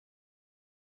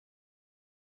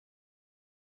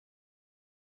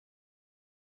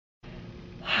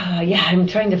Yeah, I'm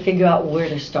trying to figure out where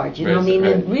to start. You know, I mean,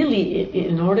 and really,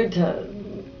 in order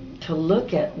to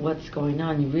look at what's going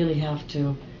on, you really have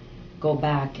to go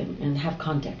back and have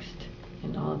context. You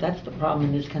know, that's the problem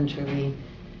in this country. We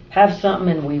have something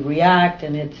and we react,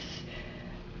 and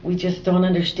we just don't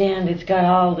understand. It's got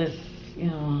all this, you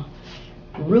know,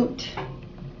 root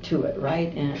to it,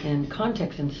 right? And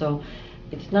context. And so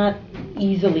it's not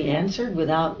easily answered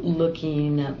without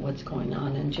looking at what's going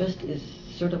on. And just is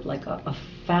sort of like a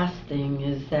fast thing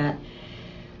is that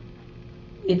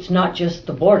it's not just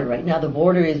the border. Right now the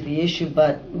border is the issue,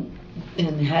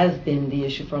 and has been the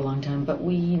issue for a long time, but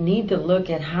we need to look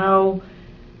at how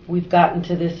we've gotten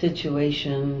to this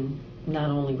situation, not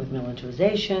only with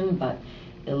militarization, but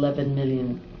 11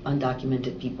 million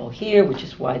undocumented people here, which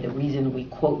is why the reason we,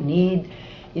 quote, need,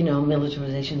 you know,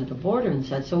 militarization at the border and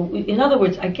such. So in other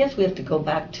words, I guess we have to go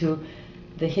back to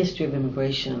the history of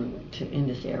immigration in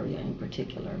this area in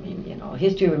particular. I mean, you know,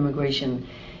 history of immigration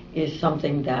is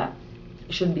something that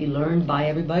should be learned by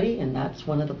everybody, and that's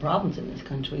one of the problems in this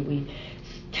country. We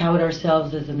tout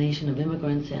ourselves as a nation of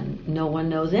immigrants, and no one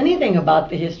knows anything about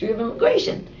the history of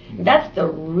immigration. That's the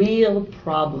real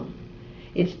problem.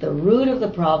 It's the root of the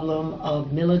problem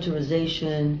of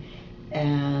militarization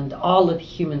and all of the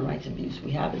human rights abuse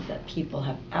we have, is that people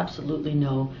have absolutely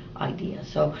no idea.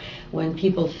 So when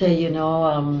people say, you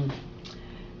know,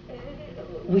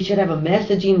 we should have a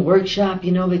messaging workshop,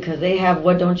 you know, because they have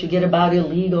what don't you get about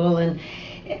illegal, and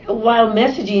while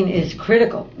messaging is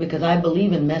critical, because I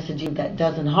believe in messaging that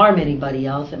doesn't harm anybody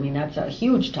else, I mean, that's a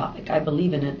huge topic, I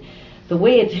believe in it. The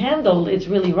way it's handled, it's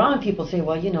really wrong. People say,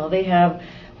 well, you know, they have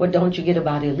what don't you get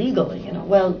about illegal, you know.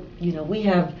 Well, you know, we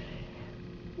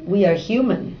are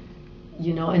human,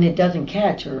 you know, and it doesn't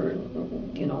catch, or,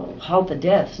 you know, halt the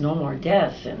deaths, no more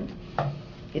deaths. And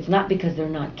it's not because they're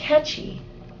not catchy.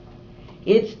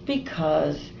 It's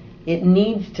because it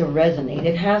needs to resonate.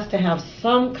 It has to have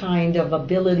some kind of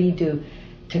ability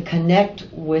to connect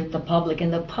with the public.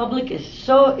 And the public is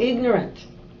so ignorant.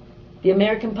 The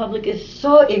American public is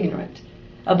so ignorant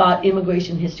about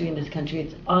immigration history in this country.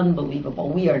 It's unbelievable.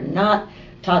 We are not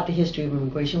taught the history of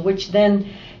immigration, which then,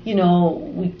 you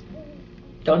know, we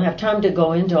don't have time to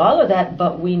go into all of that,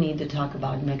 but we need to talk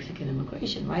about Mexican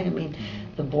immigration, right? I mean,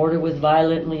 the border was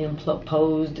violently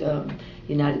imposed.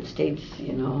 United States,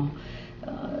 you know,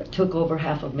 took over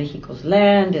half of Mexico's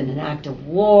land in an act of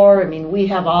war. I mean, we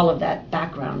have all of that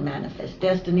background, manifest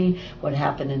destiny, what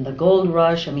happened in the gold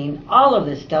rush. I mean, all of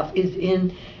this stuff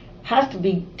has to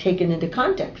be taken into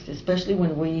context, especially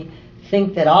when we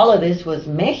think that all of this was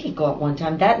Mexico at one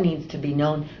time. That needs to be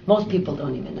known. Most people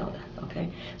don't even know that, okay?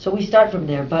 So we start from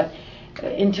there. But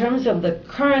in terms of the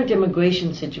current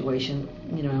immigration situation,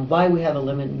 you know, why we have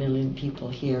 11 million people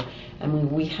here, I mean,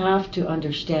 we have to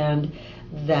understand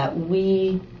that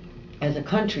we, as a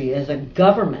country, as a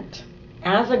government,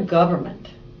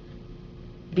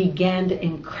 began to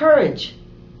encourage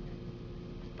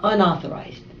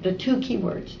unauthorized, the two key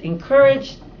words,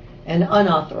 encouraged and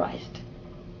unauthorized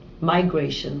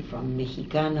migration from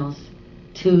Mexicanos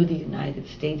to the United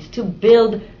States to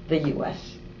build the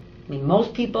U.S. I mean,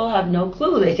 most people have no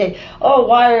clue. They say, oh,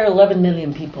 why are 11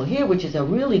 million people here? Which is a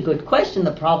really good question.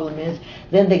 The problem is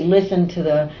then they listen to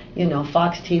the, you know,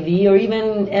 Fox TV or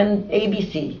even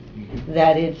ABC.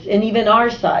 That it's, and even our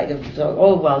side of, so,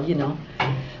 oh, well, you know,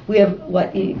 we have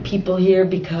people here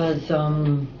because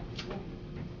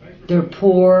they're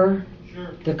poor.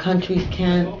 The countries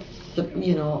can't,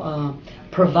 you know,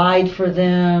 provide for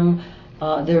them.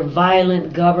 They're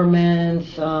violent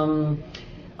governments.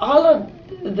 All of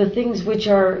the things which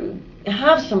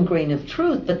have some grain of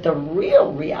truth, but the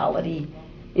real reality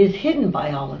is hidden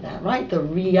by all of that, right? The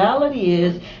reality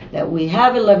is that we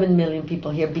have 11 million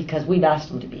people here because we've asked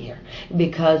them to be here,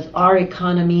 because our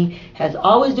economy has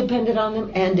always depended on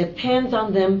them and depends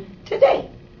on them today.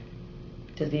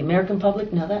 Does the American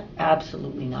public know that?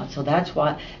 Absolutely not. So that's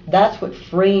what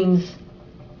frames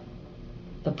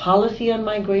the policy on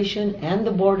migration and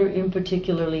the border in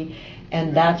particularly,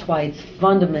 and that's why it's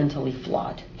fundamentally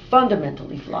flawed.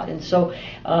 And so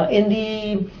in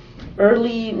the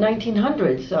early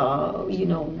 1900s, you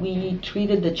know, we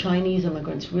treated the Chinese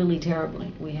immigrants really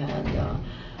terribly. We had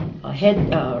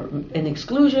an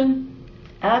exclusion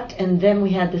act, and then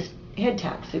we had this head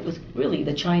tax. It was really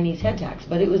the Chinese head tax,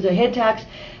 but it was a head tax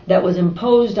that was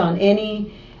imposed on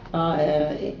any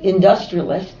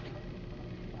industrialist,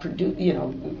 you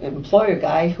know, employer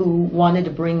guy who wanted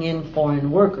to bring in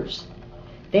foreign workers.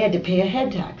 They had to pay a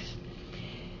head tax.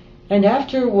 And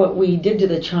after what we did to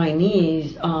the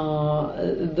Chinese,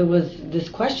 there was this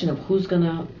question of who's going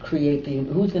to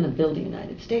build the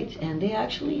United States, and they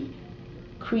actually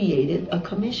created a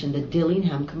commission, the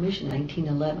Dillingham Commission,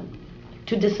 1911,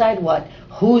 to decide what?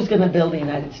 Who's going to build the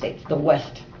United States, the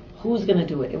West. Who's going to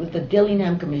do it? It was the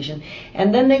Dillingham Commission.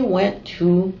 And then they went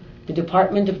to the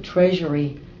Department of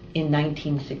Treasury in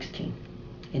 1916.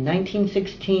 In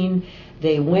 1916,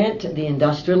 the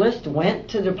industrialists went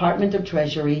to the Department of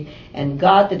Treasury and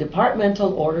got the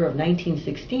departmental order of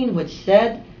 1916, which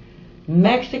said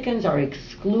Mexicans are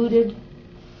excluded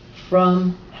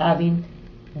from having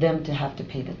them to have to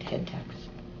pay the head tax.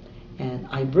 And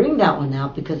I bring that one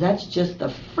out because that's just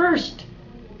the first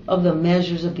of the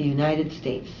measures of the United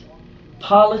States.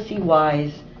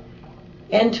 Policy-wise,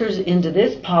 enters into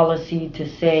this policy to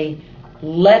say,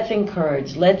 let's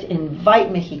encourage, let's invite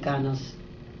Mexicanos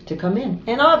to come in.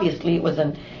 And obviously it was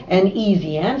an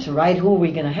easy answer, right? Who are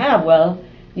we going to have? Well,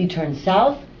 you turn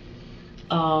south.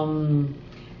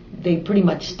 They pretty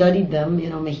much studied them,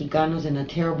 Mexicanos in a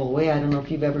terrible way. I don't know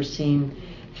if you've ever seen,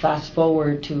 fast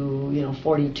forward to,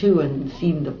 42 and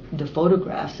seen the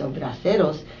photographs of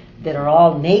braceros that are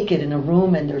all naked in a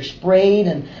room and they're sprayed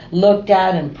and looked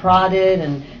at and prodded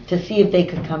and to see if they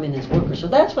could come in as workers. So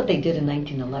that's what they did in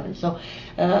 1911.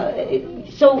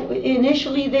 So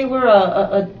initially they were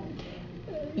a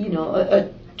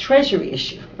treasury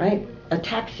issue, right? A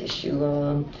tax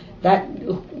issue, that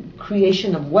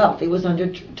creation of wealth. It was under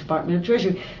Department of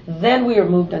Treasury. Then we were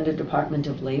moved under Department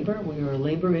of Labor. We were a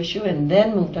labor issue, and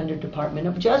then moved under Department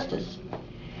of Justice.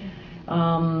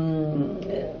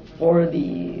 For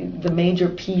the major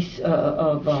piece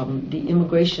of the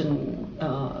immigration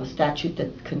statute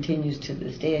that continues to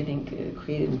this day, I think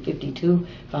created in 52,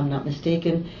 if I'm not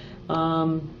mistaken,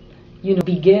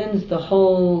 begins the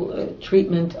whole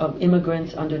treatment of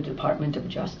immigrants under Department of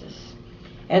Justice.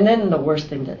 And then the worst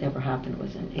thing that ever happened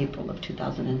was in April of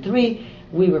 2003,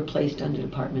 we were placed under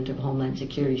Department of Homeland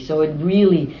Security. So it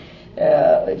really,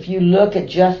 if you look at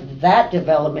just that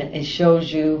development, it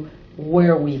shows you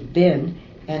where we've been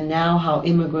and now how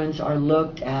immigrants are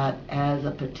looked at as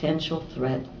a potential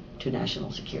threat to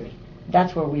national security.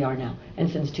 That's where we are now, and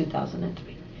since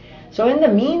 2003. So in the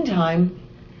meantime,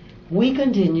 we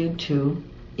continued to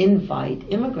invite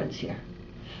immigrants here.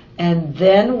 And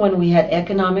then when we had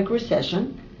economic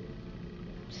recession,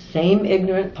 same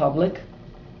ignorant public,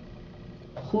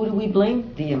 who do we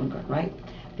blame? The immigrant, right?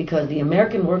 Because the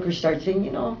American workers start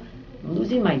saying, I'm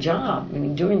losing my job. I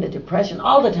mean, during the Depression,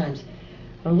 all the times,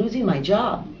 I'm losing my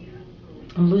job.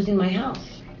 I'm losing my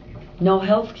house. No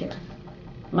health care.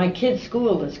 My kids'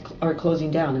 schools are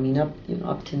closing down. I mean,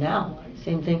 up to now,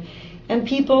 same thing. And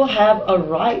people have a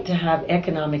right to have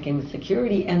economic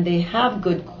insecurity, and they have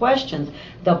good questions.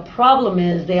 The problem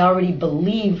is they already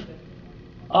believe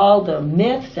all the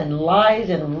myths and lies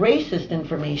and racist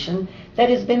information that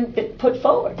has been put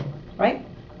forward, right?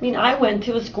 I mean, I went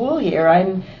to a school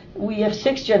here. We have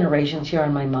 6 generations here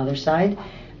on my mother's side.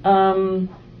 When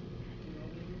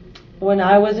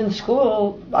I was in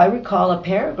school, I recall a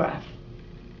paragraph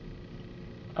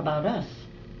about us,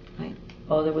 right?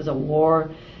 Oh, there was a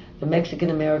war, the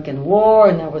Mexican-American War,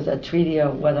 and there was a Treaty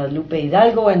of Guadalupe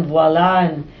Hidalgo, and voila,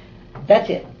 and that's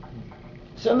it.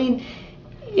 So, I mean,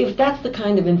 if that's the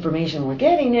kind of information we're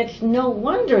getting, it's no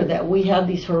wonder that we have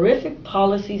these horrific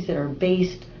policies that are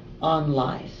based on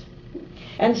lies.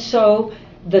 And so,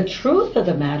 the truth of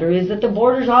the matter is that the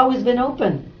border's always been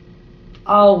open.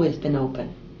 Always been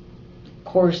open. Of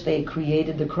course, they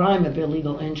created the crime of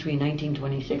illegal entry in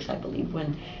 1926, I believe,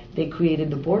 when they created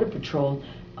the Border Patrol,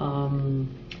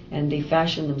 and they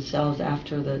fashioned themselves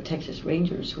after the Texas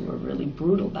Rangers, who were really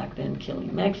brutal back then,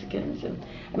 killing Mexicans. And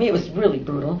I mean, it was really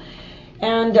brutal.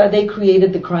 And they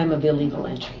created the crime of illegal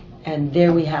entry. And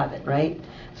there we have it, right?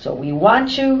 So we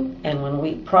want you, and when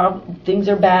things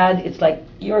are bad, it's like,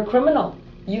 you're a criminal.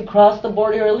 You crossed the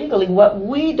border illegally. What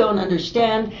we don't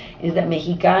understand is that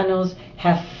Mexicanos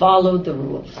have followed the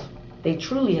rules. They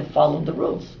truly have followed the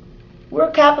rules. We're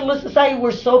a capitalist society.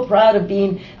 We're so proud of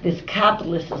being this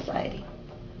capitalist society.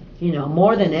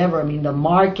 More than ever. I mean, the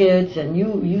markets, and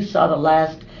you saw the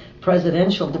last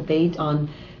presidential debate on,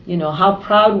 how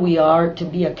proud we are to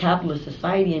be a capitalist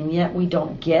society, and yet we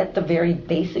don't get the very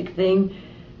basic thing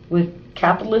with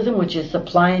capitalism, which is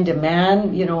supply and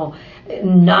demand,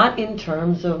 not in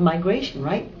terms of migration,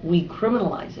 right? We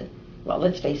criminalize it. Well,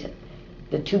 let's face it.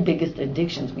 The 2 biggest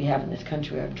addictions we have in this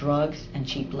country are drugs and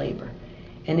cheap labor.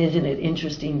 And isn't it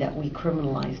interesting that we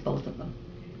criminalize both of them?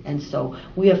 And so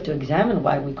we have to examine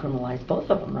why we criminalize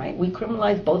both of them, right? We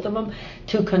criminalize both of them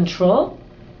to control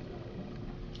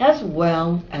as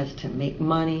well as to make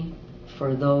money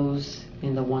for those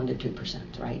in the 1% to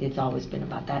 2%, right? It's always been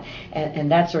about that. And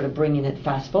that's sort of bringing it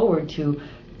fast forward to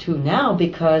now,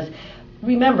 because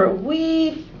remember,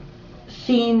 we've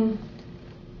seen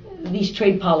these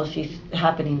trade policies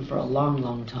happening for a long,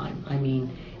 long time. I mean,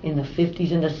 in the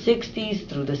 50s, in the 60s,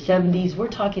 through the 70s, we're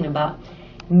talking about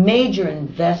major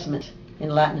investment in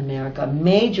Latin America,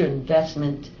 major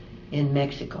investment in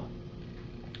Mexico.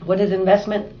 What does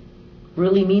investment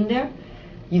really mean there?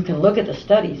 You can look at the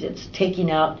studies. It's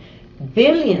taking out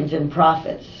billions in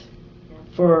profits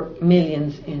for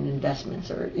millions in investments,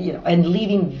 or and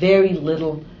leaving very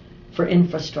little for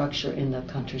infrastructure in the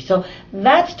country. So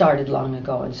that started long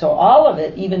ago, and so all of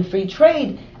it, even free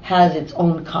trade, has its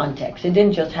own context. It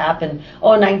didn't just happen,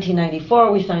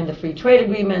 1994 we signed the free trade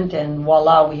agreement and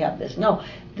voila, we have this. No,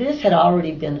 this had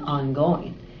already been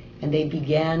ongoing, and they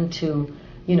began to,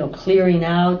 clearing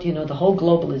out, the whole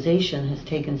globalization has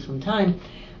taken some time.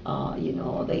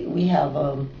 We have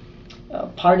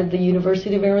part of the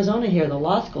University of Arizona here, the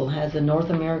law school, has a North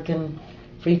American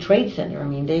Free Trade Center. I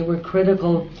mean, they were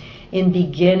critical in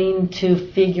beginning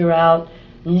to figure out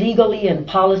legally and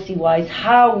policy-wise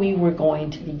how we were going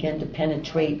to begin to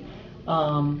penetrate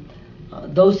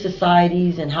those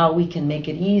societies, and how we can make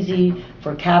it easy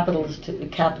for capital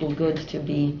goods to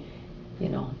be,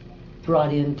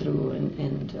 brought in through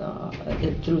and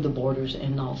through the borders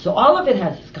and all. So all of it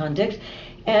has its context,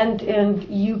 and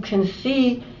you can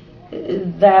see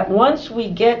that once we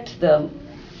get to the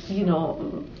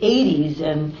 80s,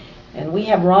 and we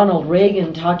have Ronald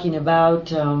Reagan talking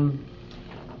about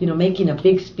making a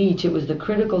big speech. It was the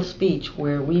critical speech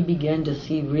where we began to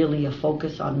see really a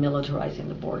focus on militarizing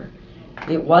the border.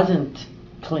 It wasn't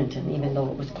Clinton, even though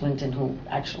it was Clinton who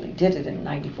actually did it in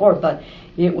 '94, but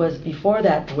it was before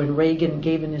that when Reagan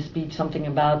gave in his speech something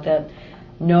about that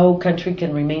no country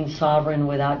can remain sovereign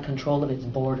without control of its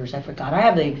borders. I forgot. I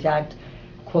have the exact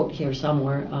quote here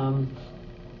somewhere.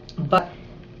 But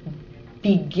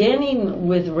beginning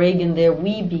with Reagan there,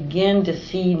 we begin to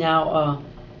see now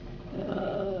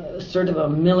sort of a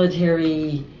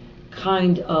military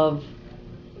kind of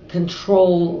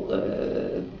control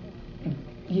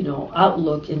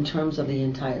outlook in terms of the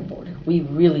entire border. We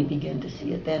really begin to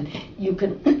see it then. You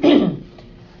can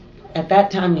at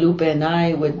that time, Lupe and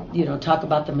I would talk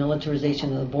about the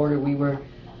militarization of the border. We were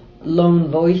lone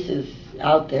voices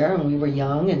out there, and we were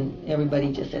young, and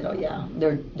everybody just said, oh yeah,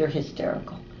 they're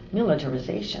hysterical.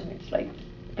 Militarization, it's like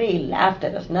they laughed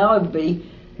at us. Now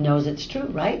everybody knows it's true,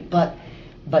 right? But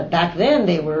back then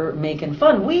they were making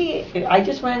fun. I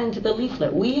just ran into the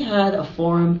leaflet. We had a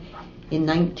forum in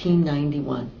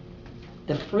 1991,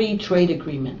 the Free Trade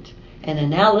Agreement, an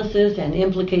analysis and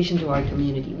implication to our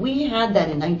community. We had that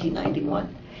in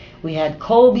 1991. We had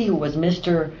Colby, who was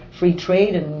Mr. Free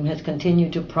Trade and has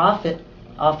continued to profit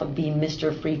off of being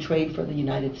Mr. Free Trade for the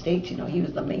United States. He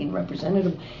was the main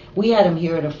representative. We had him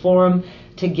here at a forum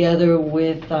together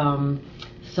with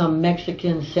some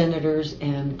Mexican senators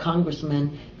and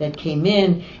congressmen that came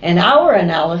in. And our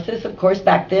analysis, of course,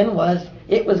 back then was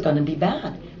it was going to be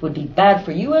bad. It would be bad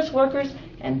for U.S. workers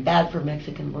and bad for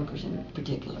Mexican workers in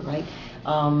particular, right?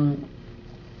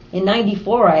 In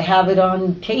 '94, I have it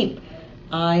on tape.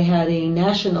 I had a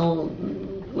national,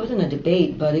 it wasn't a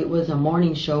debate, but it was a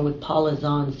morning show with Paula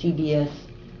Zahn, CBS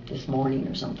This Morning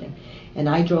or something. And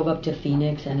I drove up to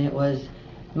Phoenix, and it was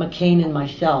McCain and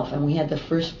myself, and we had the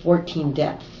first 14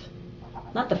 deaths.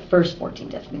 Not the first 14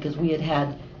 deaths, because we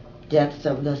had deaths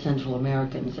of the Central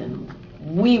Americans, and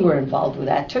we were involved with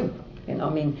that too.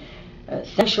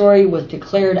 Sanctuary was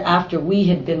declared after we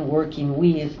had been working,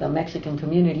 we as the Mexican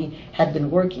community had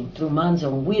been working through Manzo,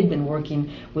 and we had been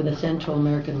working with the Central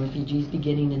American refugees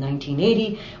beginning in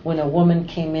 1980 when a woman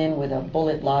came in with a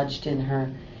bullet lodged in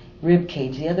her rib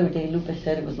cage. The other day Lupe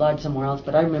said it was lodged somewhere else,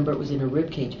 but I remember it was in her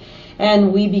rib cage.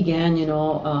 And we began,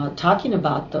 talking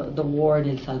about the war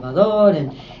in El Salvador,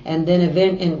 and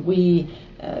then we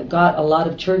got a lot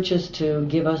of churches to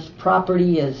give us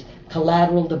property as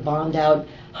collateral to bond out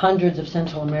hundreds of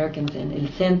Central Americans in El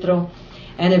Centro.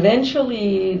 And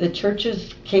eventually the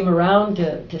churches came around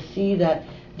to see that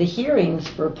the hearings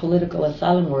for political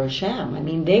asylum were a sham. I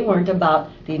mean, they weren't about,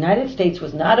 the United States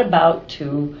was not about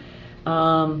to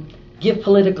give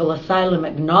political asylum,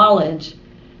 acknowledge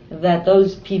that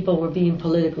those people were being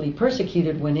politically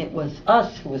persecuted when it was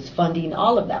us who was funding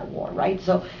all of that war, right?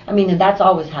 So, and that's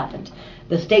always happened.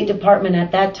 The State Department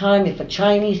at that time, if a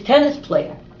Chinese tennis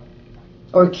player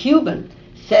or Cuban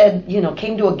said,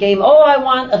 came to a game, oh, I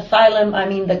want asylum.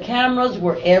 The cameras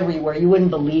were everywhere. You wouldn't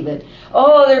believe it.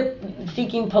 Oh, they're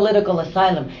seeking political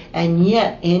asylum. And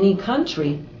yet, any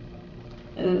country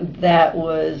that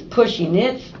was pushing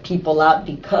its people out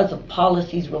because of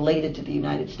policies related to the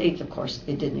United States, of course,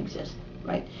 it didn't exist,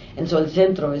 right? And so El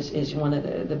Centro is one of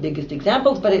the biggest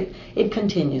examples, but it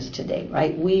continues today,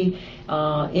 right? We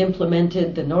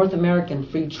implemented the North American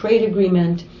Free Trade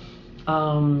Agreement.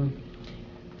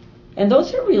 And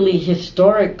those are really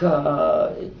historic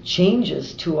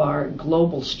changes to our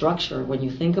global structure when you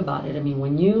think about it. I mean,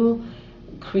 when you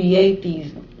create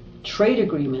these trade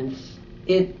agreements,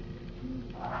 it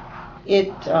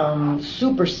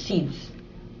supersedes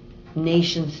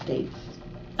nation states.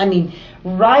 I mean,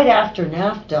 right after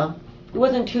NAFTA, it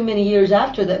wasn't too many years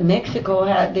after that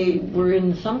they were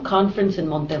in some conference in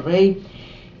Monterrey,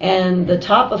 and the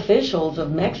top officials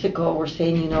of Mexico were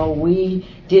saying, we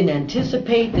didn't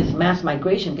anticipate this mass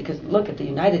migration, because look at the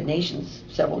United Nations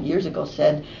several years ago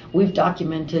said we've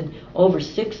documented over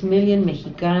 6 million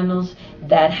Mexicanos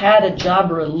that had a job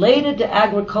related to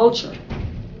agriculture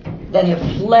that have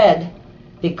fled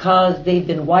because they've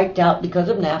been wiped out because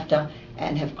of NAFTA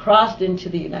and have crossed into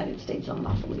the United States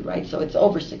unlawfully, right? So it's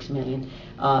over 6 million.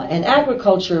 And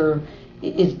agriculture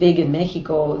is big in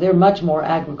Mexico. They're much more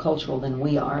agricultural than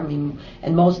we are. I mean,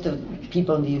 and most of the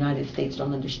people in the United States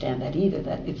don't understand that either,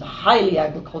 that it's a highly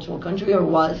agricultural country, or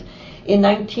was. In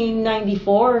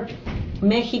 1994,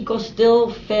 Mexico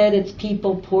still fed its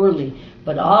people poorly,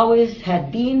 but always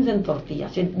had beans and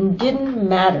tortillas. It didn't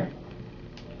matter.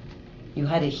 You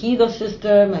had a ejido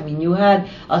system. I mean, you had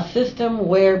a system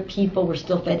where people were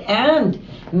still fed, and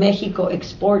Mexico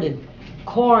exported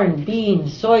corn,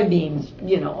 beans, soybeans,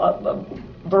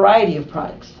 a variety of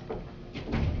products.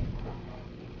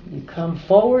 You come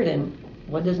forward, and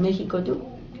what does Mexico do?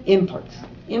 Imports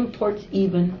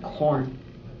even corn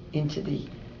into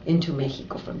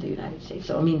Mexico from the United States.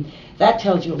 So I mean, that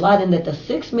tells you a lot. And that the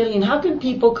 6 million, how can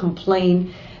people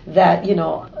complain that the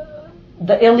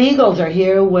illegals are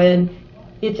here when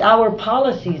it's our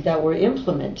policies that were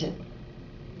implemented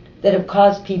that have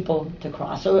caused people to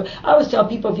cross? So I always tell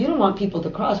people, if you don't want people to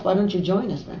cross, why don't you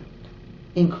join us then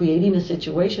in creating a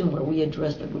situation where we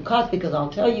address the root cause? Because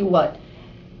I'll tell you what,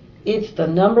 it's the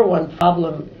number one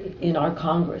problem in our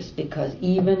Congress, because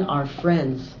even our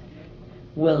friends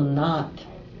will not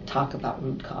talk about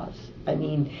root cause. I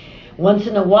mean, once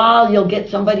in a while you'll get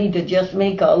somebody to just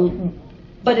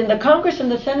but in the Congress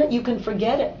and the Senate, you can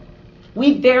forget it.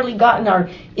 We've barely gotten our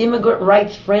immigrant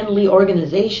rights friendly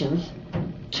organizations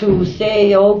to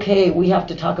say, okay, we have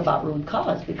to talk about root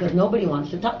cause, because nobody wants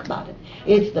to talk about it.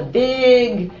 It's the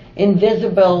big,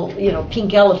 invisible,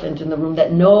 pink elephant in the room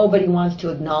that nobody wants to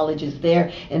acknowledge is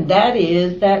there, and that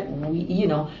is that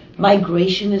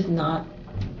migration is not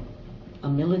a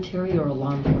military or a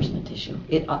law enforcement issue.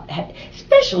 It,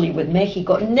 especially with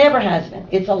Mexico, it never has been.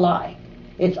 It's a lie.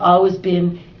 It's always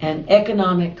been an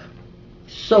economic,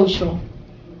 social,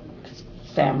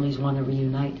 families want to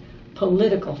reunite,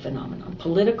 political phenomenon.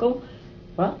 Political,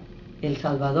 well, El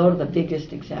Salvador, the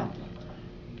biggest example.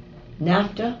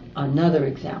 NAFTA, another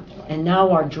example. And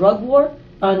now our drug war,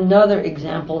 another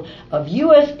example of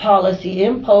U.S. policy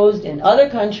imposed in other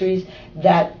countries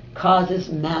that causes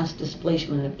mass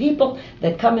displacement of people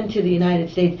that come into the United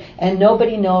States, and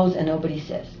nobody knows and nobody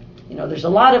says. There's a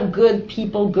lot of good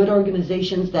people, good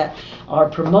organizations that are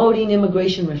promoting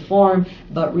immigration reform,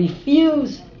 but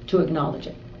refuse to acknowledge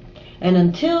it. And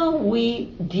until we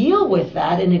deal with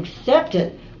that and accept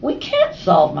it, we can't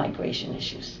solve migration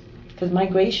issues. Because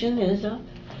migration is a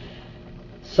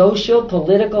social,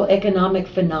 political, economic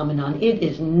phenomenon. It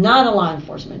is not a law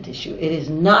enforcement issue. It is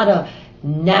not a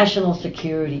national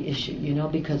security issue,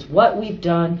 because what we've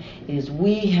done is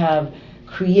we have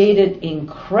created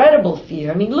incredible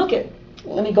fear. I mean,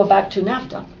 let me go back to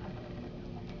NAFTA.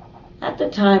 At the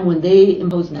time when they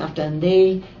imposed NAFTA, and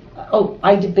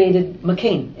I debated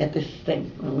McCain at this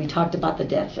thing when we talked about the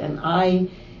deaths, and I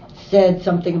said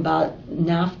something about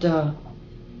NAFTA,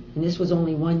 and this was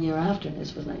only 1 year after.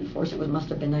 This was 94, so it must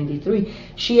have been 93.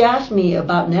 She asked me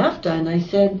about NAFTA, and I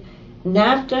said,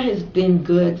 NAFTA has been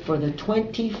good for the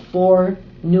 24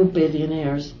 new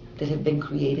billionaires that have been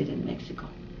created in Mexico.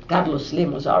 Carlos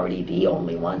Slim was already the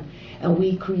only one, and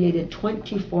we created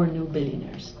 24 new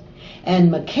billionaires.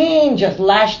 And McCain just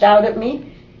lashed out at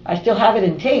me. I still have it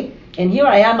in tape. And here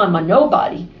I am, I'm a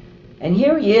nobody. And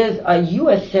here he is, a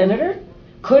U.S. senator,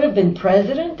 could have been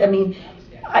president. I mean,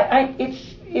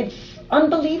 it's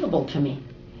unbelievable to me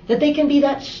that they can be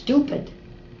that stupid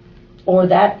or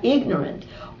that ignorant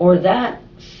or that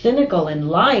cynical and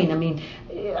lying. I mean,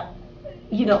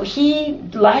 he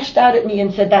lashed out at me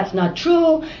and said, that's not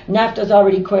true. NAFTA's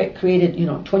already created,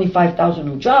 25,000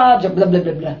 new jobs, or blah, blah,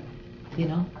 blah,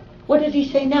 blah. What does he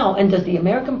say now? And does the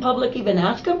American public even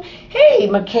ask him, hey,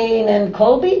 McCain and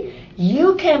Colby,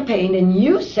 you campaigned and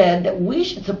you said that we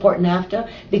should support NAFTA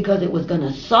because it was going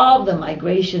to solve the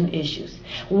migration issues.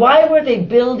 Why were they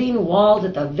building walls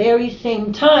at the very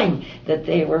same time that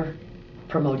they were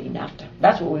promoting NAFTA?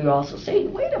 That's what we were also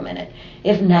saying. Wait a minute.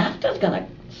 If NAFTA is going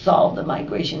to solve the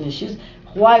migration issues,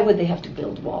 why would they have to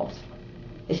build walls?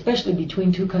 Especially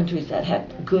between two countries that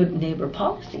had good neighbor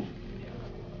policy,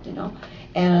 you know?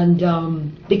 And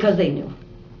because they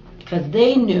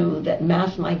knew that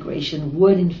mass migration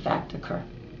would in fact occur.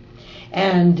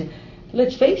 And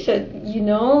let's face it, you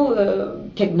know,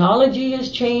 technology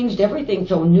has changed everything.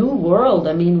 So new world,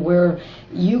 I mean, where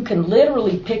you can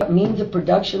literally pick up means of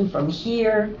production from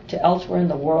here to elsewhere in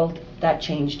the world, that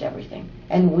changed everything.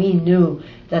 And we knew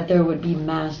that there would be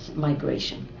mass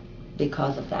migration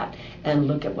because of that. And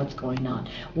look at what's going on.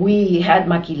 We had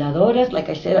maquiladoras, like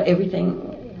I said,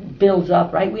 everything builds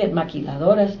up, right? We had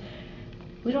maquiladoras.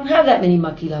 We don't have that many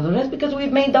maquiladoras because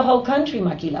we've made the whole country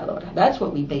maquiladora. That's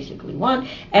what we basically want.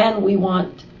 And we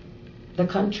want the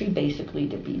country basically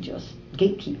to be just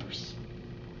gatekeepers.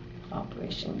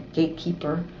 Operation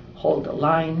Gatekeeper, hold the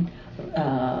line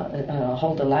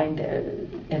there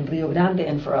in Rio Grande,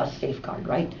 and for us, safeguard,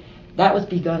 right? That was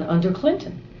begun under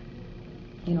Clinton.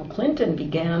 You know, Clinton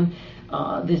began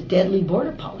this deadly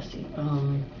border policy.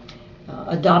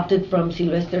 Adopted from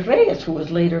Silvestre Reyes, who was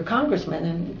later congressman,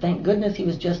 and thank goodness he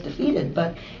was just defeated,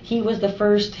 but he was the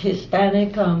first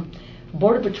Hispanic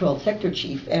Border Patrol sector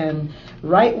chief, and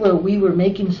right where we were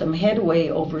making some headway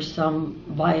over some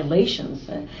violations,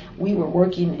 we were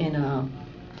working in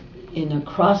a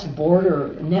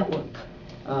cross-border network,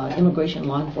 Immigration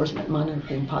Law Enforcement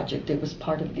Monitoring Project. It was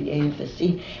part of the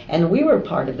AFSC, and we were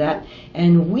part of that,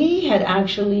 and we had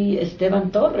actually,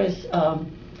 Esteban Torres,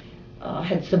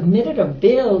 had submitted a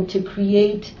bill to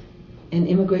create an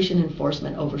Immigration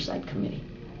Enforcement Oversight Committee.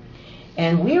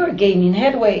 And we were gaining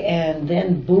headway, and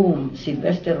then boom,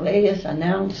 Silvestre Reyes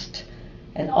announced,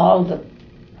 and all the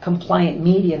compliant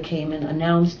media came and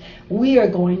announced, we are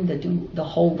going to do the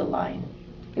hold the line.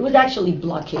 It was actually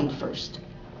blockade first,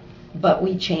 but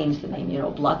we changed the name. You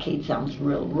know, blockade sounds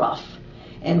real rough,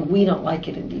 and we don't like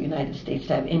it in the United States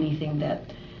to have anything that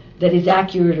is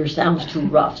accurate or sounds too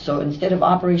rough. So instead of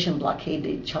Operation Blockade,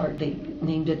 they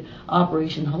named it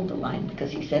Operation Hold the Line, because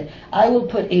he said, I will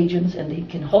put agents and they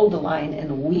can hold the line,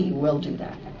 and we will do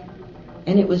that.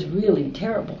 And it was really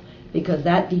terrible, because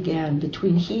that began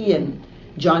between he and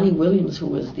Johnny Williams, who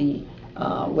was the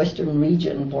Western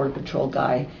Region Border Patrol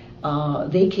guy.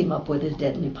 They came up with his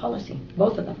deadly policy,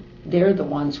 both of them. They're the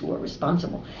ones who are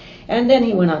responsible. And then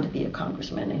he went on to be a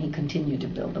congressman, and he continued to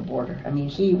build the border. I mean,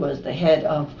 he was the head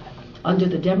of, under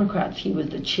the Democrats, he was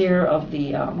the chair of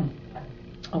the,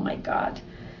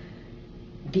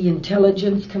 the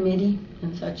Intelligence Committee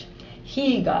and such.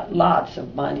 He got lots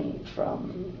of money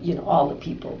from, you know, all the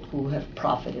people who have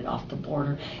profited off the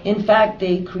border. In fact,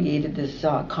 they created this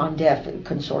CONDEF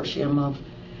consortium of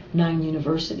 9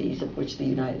 universities, of which the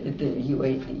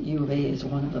U of A is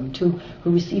one of them too,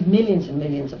 who received millions and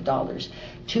millions of dollars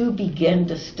to begin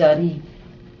to study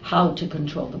how to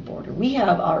control the border. We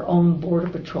have our own Border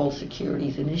Patrol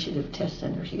Securities Initiative Test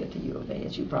Center here at the U of A,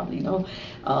 as you probably know.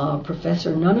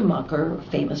 Professor Nunnemacher,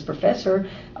 famous professor,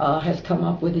 has come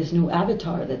up with his new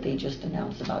avatar that they just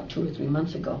announced about 2 or 3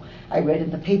 months ago. I read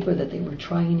in the paper that they were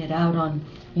trying it out on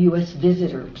U.S.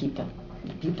 visitor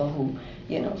people who,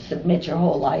 you know, submit your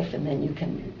whole life and then you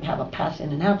can have a pass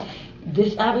in and out.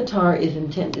 This avatar is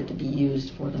intended to be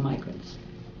used for the migrants,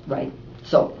 right?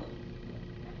 So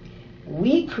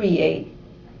we create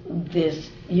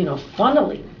this, you know,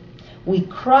 funneling. We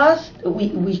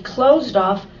closed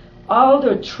off all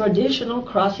the traditional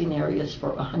crossing areas for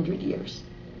 100 years.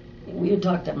 We had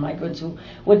talked to migrants who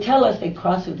would tell us they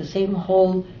cross through the same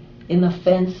hole in the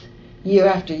fence year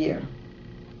after year.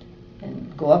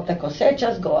 And go up the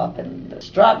cosechas, go up in the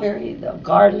strawberry, the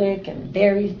garlic, and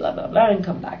berries, blah, blah, blah, and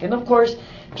come back. And of course,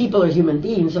 people are human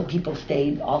beings, so people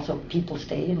stay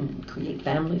and create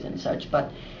families and such.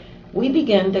 But we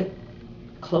began to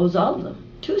close all of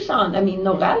them. Tucson, I mean,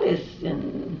 Nogales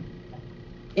in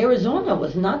Arizona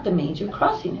was not the major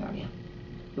crossing area.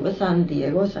 It was San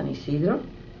Diego, San Isidro,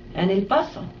 and El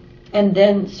Paso. And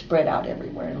then spread out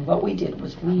everywhere. And what we did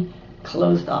was we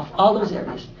closed off all those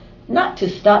areas. Not to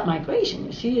stop migration,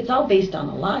 you see, it's all based on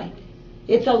a lie.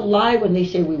 It's a lie when they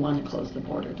say we want to close the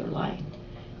border, they're lying.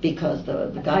 Because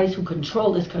the guys who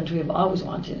control this country have always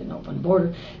wanted an open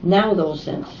border. Now though,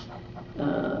 since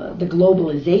the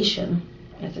globalization,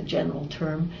 as a general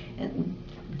term, and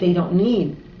they don't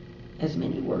need as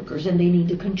many workers and they need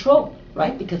to control,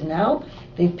 right? Because now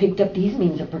they've picked up these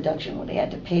means of production where they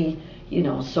had to pay, you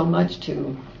know, so much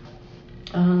to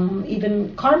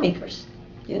even car makers,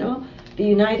 you know. The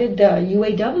United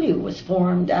UAW was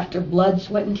formed after blood,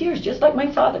 sweat, and tears, just like my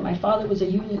father. My father was a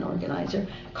union organizer,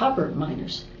 copper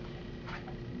miners.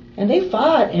 And they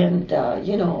fought, and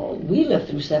we lived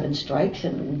through 7 strikes,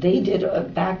 and they did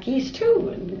back east too,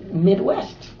 in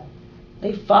Midwest.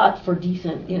 They fought for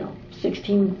decent,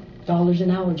 $16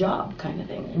 an hour job kind of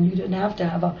thing, and you didn't have to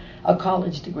have a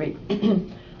college degree.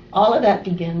 All of that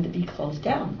began to be closed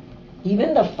down.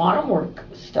 Even the farm work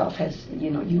stuff has,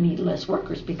 you need less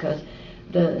workers because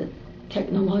the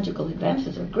technological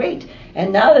advances are great.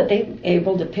 And now that they're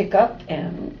able to pick up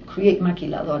and create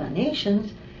maquiladora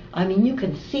nations, you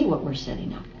can see what we're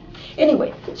setting up.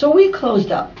 Anyway, so we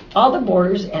closed up all the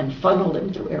borders and funneled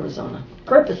them through Arizona.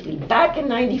 Purposely. Back in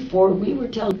 94, we were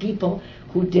telling people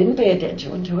who didn't pay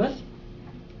attention to us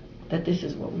that this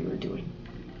is what we were doing.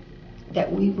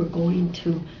 That we were going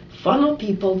to funnel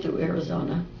people through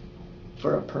Arizona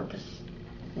for a purpose.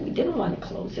 We didn't want to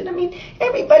close it.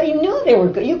 Everybody knew they were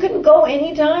good. You couldn't go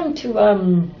anytime to,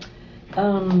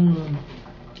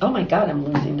 oh my God, I'm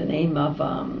losing the name of,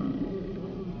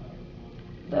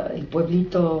 the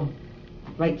pueblito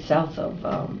right south of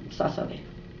Sasabe.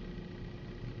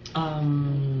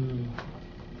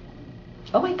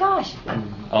 Oh my gosh.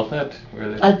 Altat?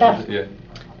 Altat. Yeah.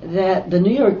 That the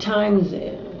New York Times,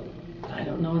 I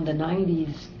don't know, in the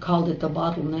 90s, called it the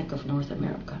bottleneck of North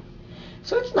America.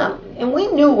 So it's not, and we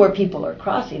knew where people are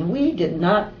crossing. We did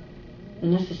not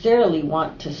necessarily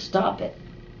want to stop it,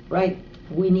 right?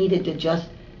 We needed to just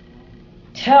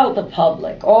tell the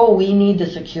public, we need to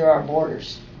secure our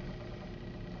borders.